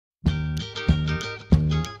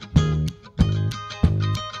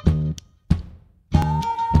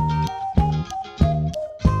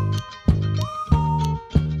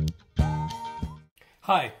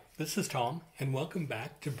Hi, this is Tom, and welcome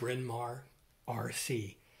back to Bryn Mawr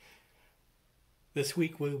RC. This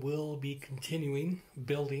week we will be continuing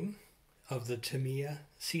building of the Tamiya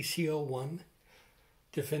CC01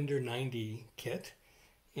 Defender 90 kit,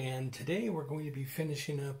 and today we're going to be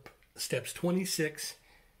finishing up steps 26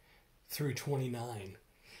 through 29.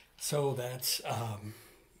 So that's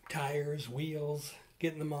tires, wheels,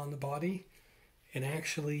 getting them on the body, and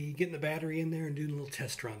actually getting the battery in there and doing a little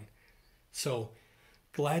test run. So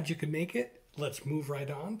glad you could make it. Let's move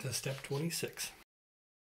right on to step 26.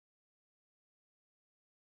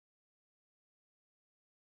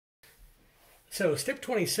 So step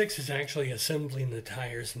 26 is actually assembling the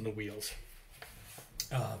tires and the wheels.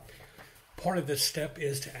 Part of this step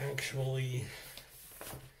is to actually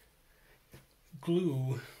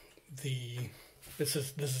glue this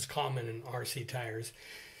is common in RC tires.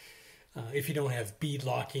 If you don't have bead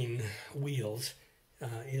locking wheels,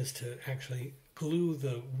 is to actually glue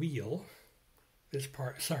the wheel,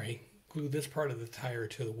 glue this part of the tire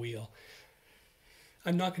to the wheel.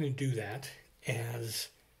 I'm not going to do that, as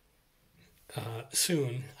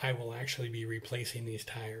soon I will actually be replacing these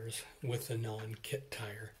tires with the non-kit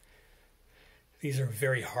tire. These are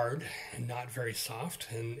very hard and not very soft,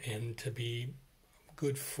 and to be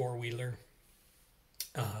good four-wheeler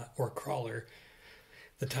or crawler,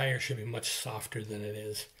 the tire should be much softer than it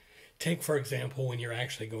is. Take, for example, when you're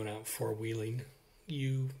actually going out four-wheeling,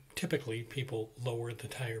 people lower the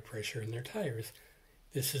tire pressure in their tires.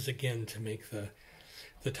 This is, again, to make the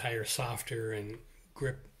tire softer and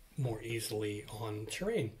grip more easily on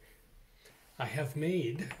terrain. I have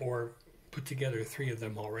made or put together 3 of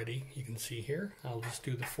them already. You can see here. I'll just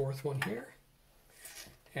do the 4th one here,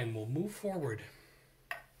 and we'll move forward.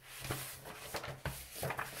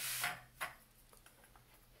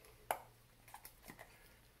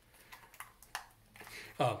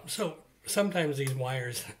 So sometimes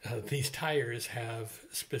these tires have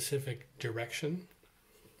specific direction,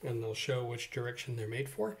 and they'll show which direction they're made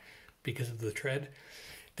for because of the tread.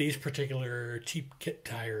 These particular cheap kit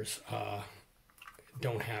tires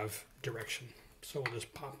don't have direction. So we'll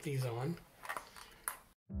just pop these on.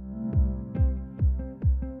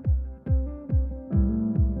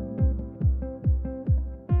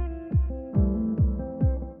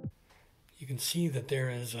 You can see that there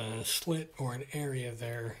is a slit or an area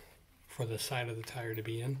there for the side of the tire to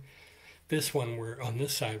be in. This one, on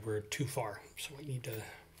this side, we're too far, so I need to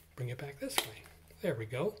bring it back this way. There we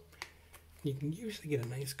go. You can usually get a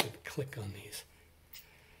nice good click on these.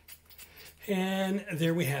 And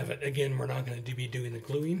there we have it. Again, we're not going to be doing the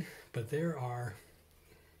gluing, but there are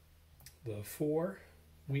the 4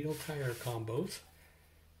 wheel tire combos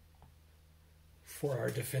for our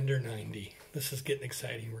Defender 90. This is getting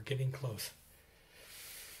exciting. We're getting close.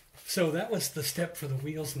 So that was the step for the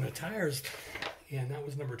wheels and the tires, and that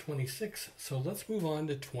was number 26. So let's move on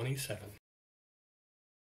to 27.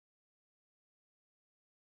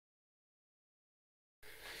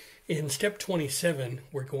 In step 27,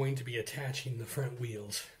 we're going to be attaching the front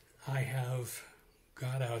wheels. I have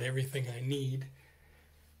got out everything I need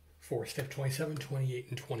for step 27, 28,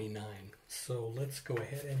 and 29. So let's go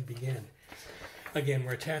ahead and begin. Again,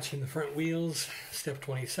 we're attaching the front wheels. Step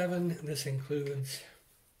 27, this includes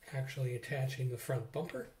actually attaching the front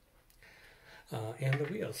bumper and the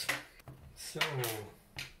wheels. So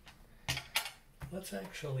let's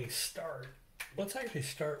actually start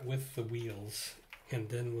with the wheels, and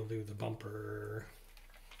then we'll do the bumper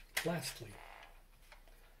lastly.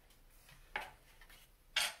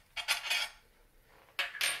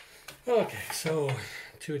 Okay, so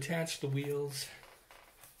to attach the wheels,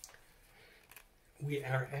 we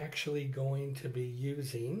are actually going to be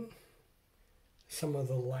using some of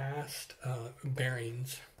the last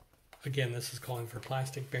bearings. Again, this is calling for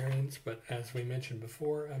plastic bearings, but as we mentioned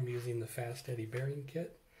before, I'm using the Fast Eddy bearing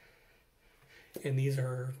kit. And these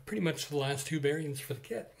are pretty much the last 2 bearings for the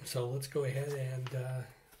kit. So let's go ahead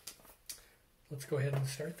and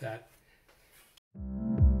start that.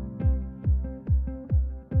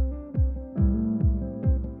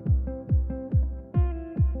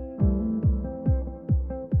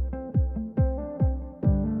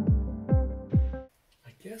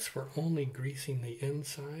 We're only greasing the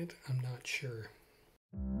inside. I'm not sure.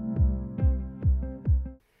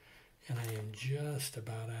 And I am just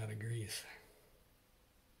about out of grease.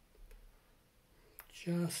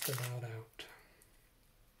 Just about out.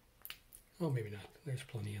 Oh, maybe not. There's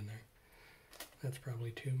plenty in there. That's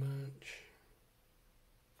probably too much.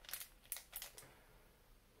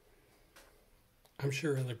 I'm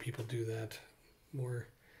sure other people do that more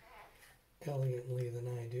elegantly than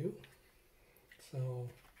I do. So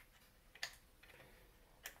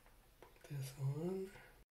this on.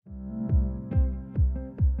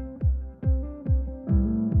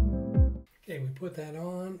 Okay, we put that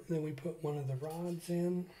on, then we put one of the rods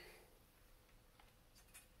in.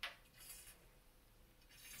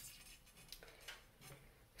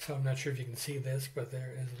 So I'm not sure if you can see this, but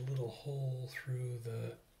there is a little hole through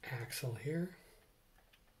the axle here.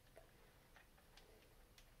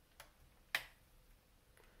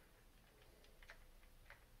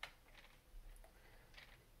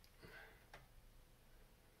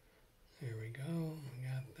 There we go, we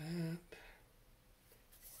got that.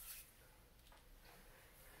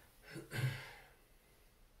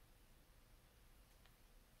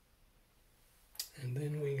 And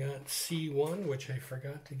then we got C1, which I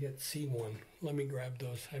forgot to get C1. Let me grab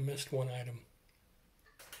those. I missed one item.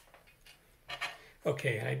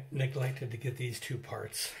 Okay, I neglected to get these two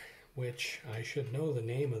parts, which I should know the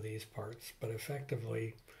name of these parts, but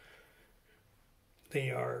effectively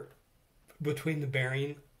they are between the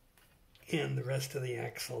bearing and the rest of the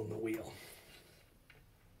axle and the wheel.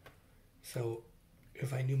 So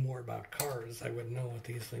if I knew more about cars, I would know what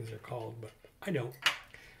these things are called, but I don't.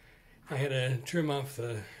 I had to trim off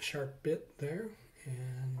the sharp bit there,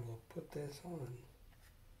 and we'll put this on.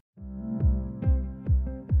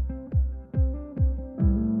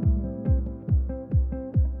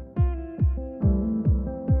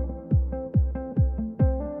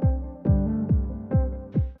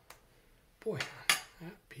 Boy,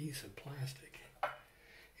 that piece of plastic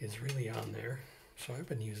is really on there, so I've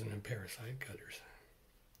been using a pair of side cutters.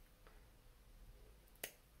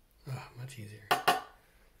 Ah, much easier.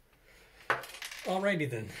 Alrighty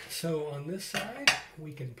then, so on this side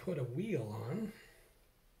we can put a wheel on.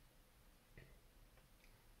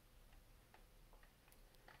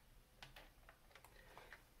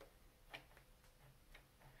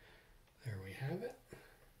 There we have it.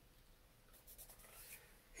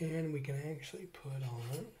 And we can actually put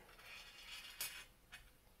on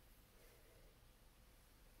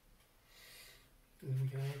and we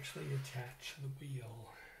can actually attach the wheel.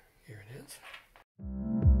 Here it is.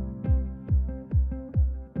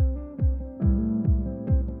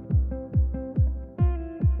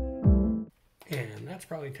 And that's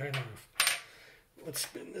probably tight enough. Let's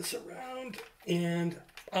spin this around and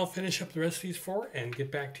I'll finish up the rest of these four and get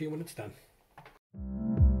back to you when it's done.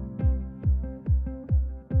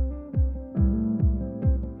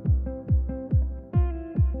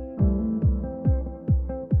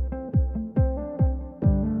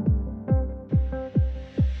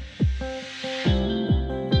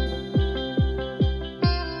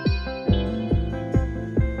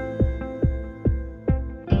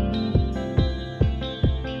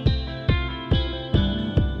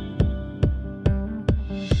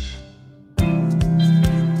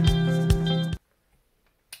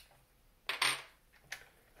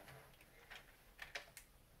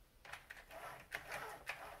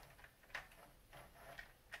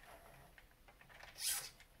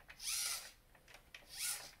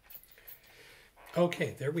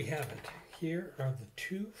 Okay, there we have it. Here are the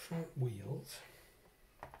two front wheels.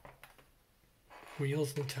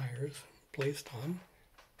 Wheels and tires placed on.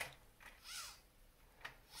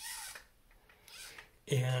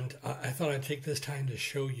 And I thought I'd take this time to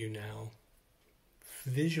show you now,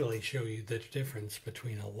 visually show you the difference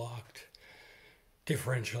between a locked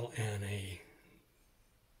differential and a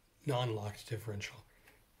non-locked differential.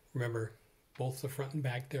 Remember, both the front and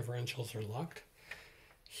back differentials are locked.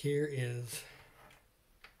 Here is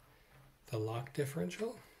the lock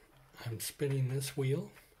differential. I'm spinning this wheel,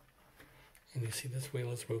 and you see this wheel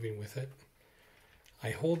is moving with it.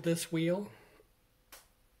 I hold this wheel,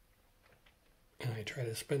 and I try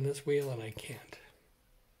to spin this wheel, and I can't.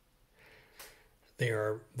 They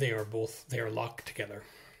are locked together.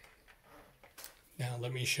 Now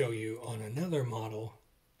let me show you on another model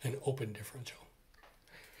an open differential.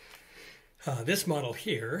 This model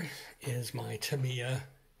here is my Tamiya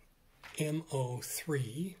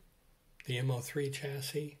MO3. The MO3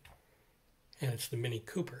 chassis, and it's the Mini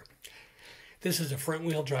Cooper. This is a front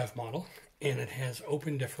wheel drive model, and it has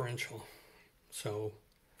open differential. So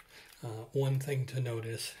one thing to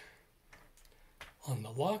notice, on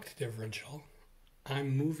the locked differential,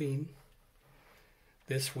 I'm moving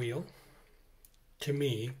this wheel to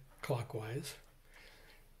me clockwise,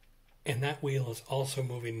 and that wheel is also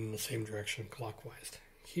moving in the same direction clockwise.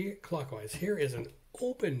 Here is an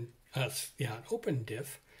open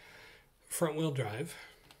diff. Front wheel drive.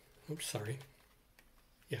 Oops, sorry.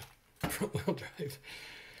 Yeah, front wheel drive.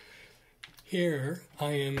 Here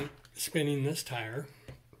I am spinning this tire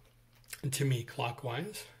to me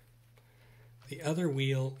clockwise. The other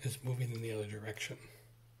wheel is moving in the other direction.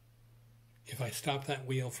 If I stop that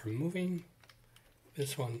wheel from moving,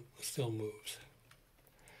 This one still moves.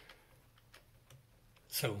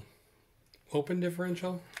 So, open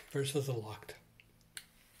differential versus a locked.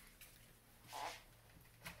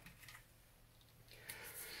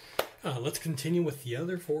 Let's continue with the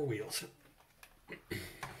other four wheels.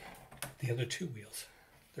 The other two wheels,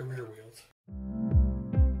 the rear wheels.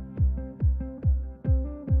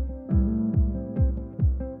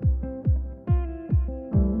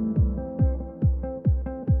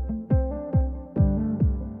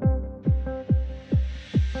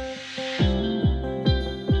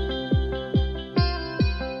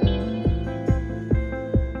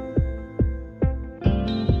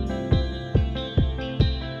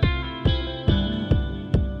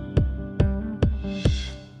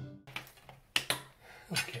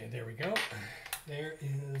 Okay, there we go. There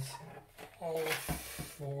is all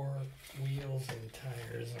four wheels and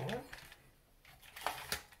tires on.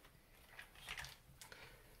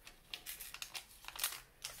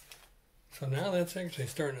 So now that's actually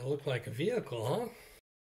starting to look like a vehicle, huh?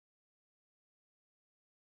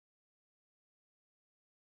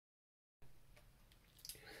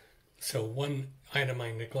 So one item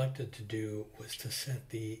I neglected to do was to set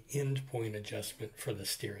the end point adjustment for the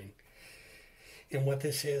steering. And what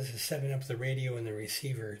this is setting up the radio and the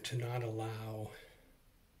receiver to not allow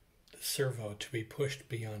the servo to be pushed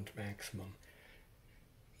beyond maximum.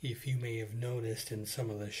 If you may have noticed in some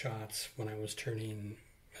of the shots when I was turning,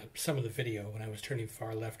 some of the video when I was turning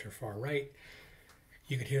far left or far right,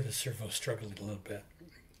 you could hear the servo struggling a little bit.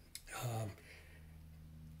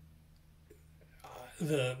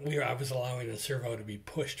 I was allowing the servo to be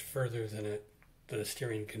pushed further than the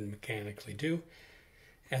steering can mechanically do.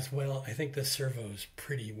 As well, I think this servo is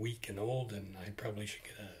pretty weak and old, and I probably should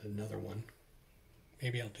get another one.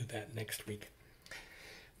 Maybe I'll do that next week.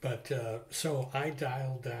 But so I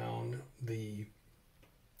dialed down the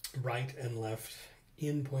right and left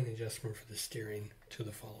in point adjustment for the steering to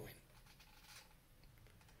the following.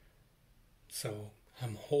 So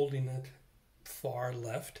I'm holding it far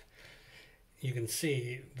left. You can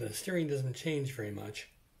see the steering doesn't change very much,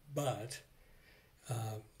 but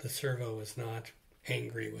the servo is not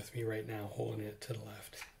angry with me right now, holding it to the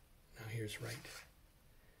left. Now here's right.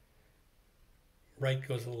 Right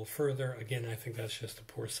goes a little further. Again, I think that's just a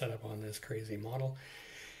poor setup on this crazy model.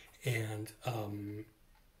 And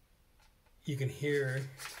you can hear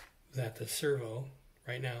that the servo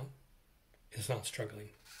right now is not struggling.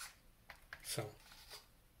 So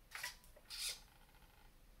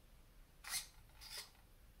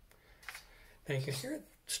now you can hear it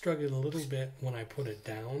struggling a little bit when I put it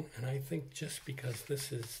down, and I think just because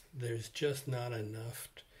there's just not enough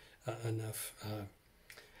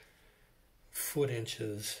foot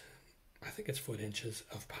inches, I think it's foot inches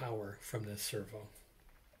of power from this servo.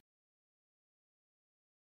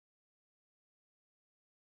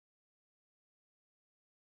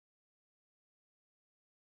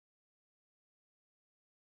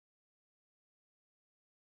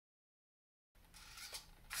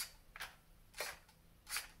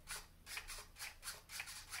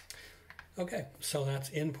 Okay, so that's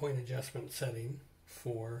endpoint adjustment setting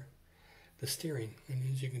for the steering. And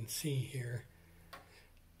as you can see here,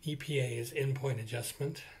 EPA is endpoint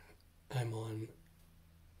adjustment. I'm on,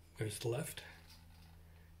 there's the left.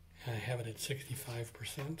 I have it at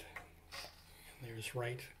 65%. And there's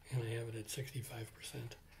right, and I have it at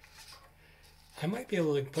 65%. I might be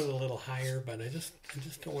able to put it a little higher, but I just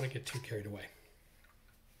don't want to get too carried away.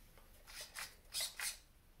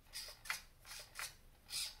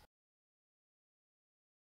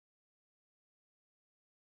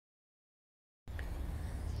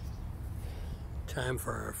 Time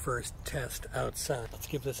for our first test outside. Let's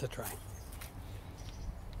give this a try.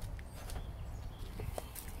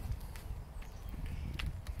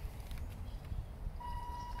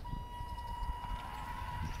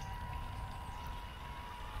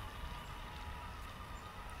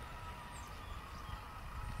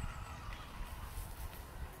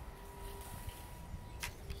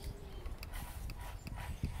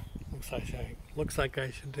 Looks like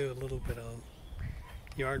I should do a little bit of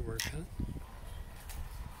yard work, huh?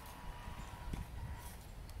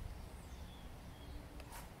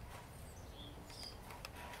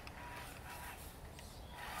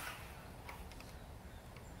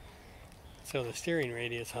 So the steering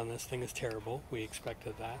radius on this thing is terrible. We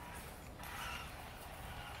expected that.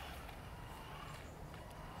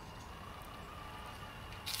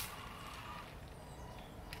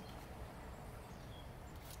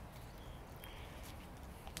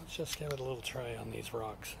 Let's just give it a little try on these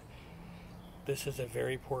rocks. This is a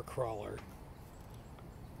very poor crawler.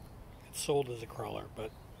 It's sold as a crawler,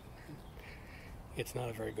 but it's not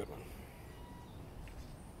a very good one.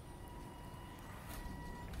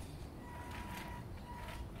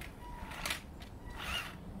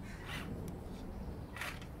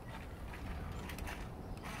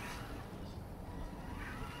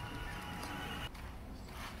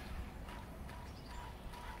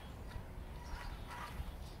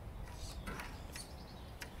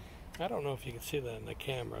 I don't know if you can see that in the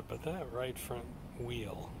camera, but that right front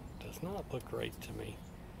wheel does not look right to me.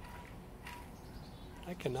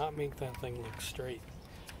 I cannot make that thing look straight.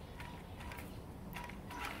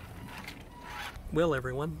 Well,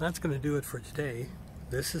 everyone, that's going to do it for today.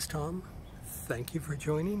 This is Tom. Thank you for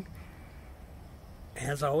joining,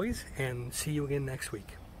 as always, and see you again next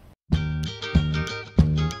week.